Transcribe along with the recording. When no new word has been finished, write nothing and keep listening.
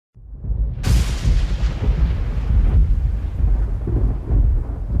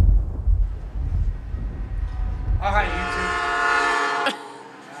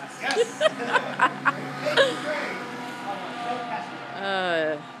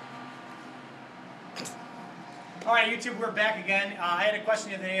All right, YouTube, we're back again. I had a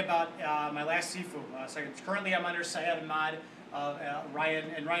question the other day about my last Sifu. So currently I'm under Syed and Mod of Ryan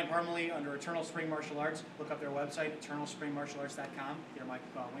Parmalee under Eternal Spring Martial Arts. Look up their website, eternalspringmartialarts.com. They're my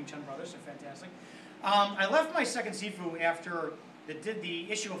Wing Chun brothers. They're fantastic. I left my second Sifu after the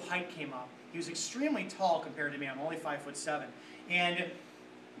issue of height came up. He was extremely tall compared to me. I'm only 5'7". And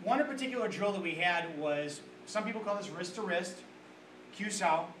one particular drill that we had was, some people call this wrist to wrist,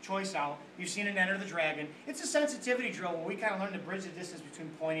 Q-Sao, Choi-Sao. You've seen it in Enter the Dragon. It's a sensitivity drill where we kind of learn to bridge the distance between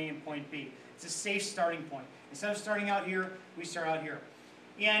point A and point B. It's a safe starting point. Instead of starting out here, we start out here.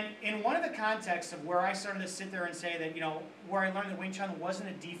 And in one of the contexts of where I started to sit there and say that, you know, where I learned that Wing Chun wasn't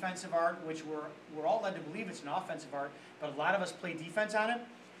a defensive art, which we're all led to believe it's an offensive art, but a lot of us play defense on it,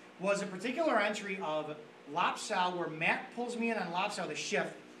 was a particular entry of Lap Sao where Matt pulls me in on Lap Sao with a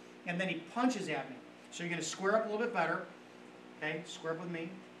shift, and then he punches at me. So you're going to square up a little bit better. Okay, square up with me.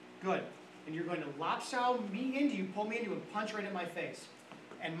 Good. And you're going to Lap Sao me into you, pull me into you, and punch right at my face.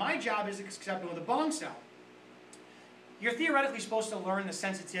 And my job is accepting with a Bong Sao. You're theoretically supposed to learn the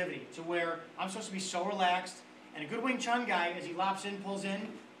sensitivity to where I'm supposed to be so relaxed, and a good Wing Chun guy, as he lops in, pulls in,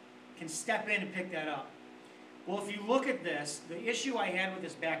 can step in and pick that up. Well, if you look at this, the issue I had with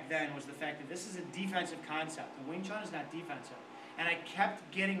this back then was the fact that this is a defensive concept, and Wing Chun is not defensive. And I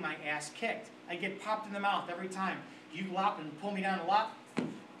kept getting my ass kicked. I get popped in the mouth every time. You lop and pull me down a lot.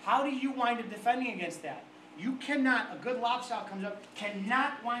 How do you wind up defending against that? You cannot, a good Lap Sao comes up,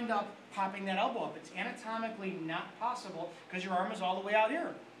 cannot wind up popping that elbow up. It's anatomically not possible because your arm is all the way out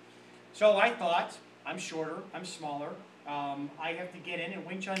here. So I thought, I'm shorter, I'm smaller, I have to get in, and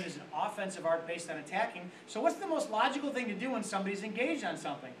Wing Chun is an offensive art based on attacking. So what's the most logical thing to do when somebody's engaged on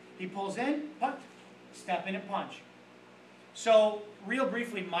something? He pulls in, punch, step in and punch. So, real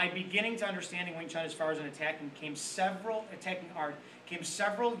briefly, my beginning to understanding Wing Chun as far as an attacking art came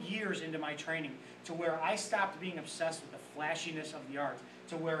several years into my training, to where I stopped being obsessed with the flashiness of the art,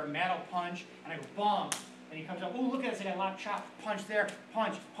 to where a Matt will punch, and I go, bong, and he comes up, oh, look at this, I got a lock, chop, punch there,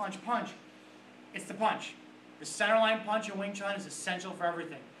 punch, punch, punch. It's the punch. The centerline punch in Wing Chun is essential for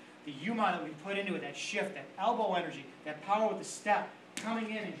everything. The Yuma that we put into it, that shift, that elbow energy, that power with the step,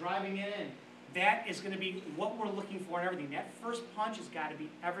 coming in and driving it in, that is going to be what we're looking for in everything. That first punch has got to be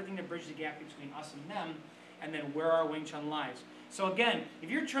everything to bridge the gap between us and them, and then where our Wing Chun lies. So again, if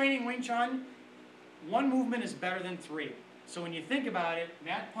you're training Wing Chun, one movement is better than three. So when you think about it,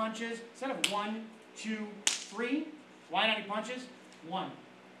 Matt punches, instead of 1, 2, 3, why not he punches? 1.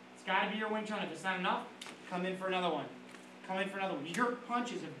 It's got to be your Wing Chun. If it's not enough, come in for another one. Come in for another one. Your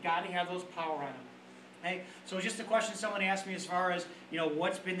punches have got to have those power on them. Okay? So it's just a question someone asked me as far as, you know,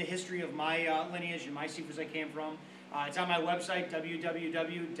 what's been the history of my lineage and my Sifus I came from. It's on my website,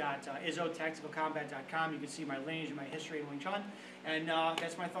 www.izotacticalcombat.com. You can see my lineage and my history in Wing Chun. And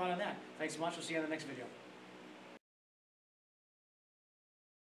that's my thought on that. Thanks so much. We'll see you on the next video.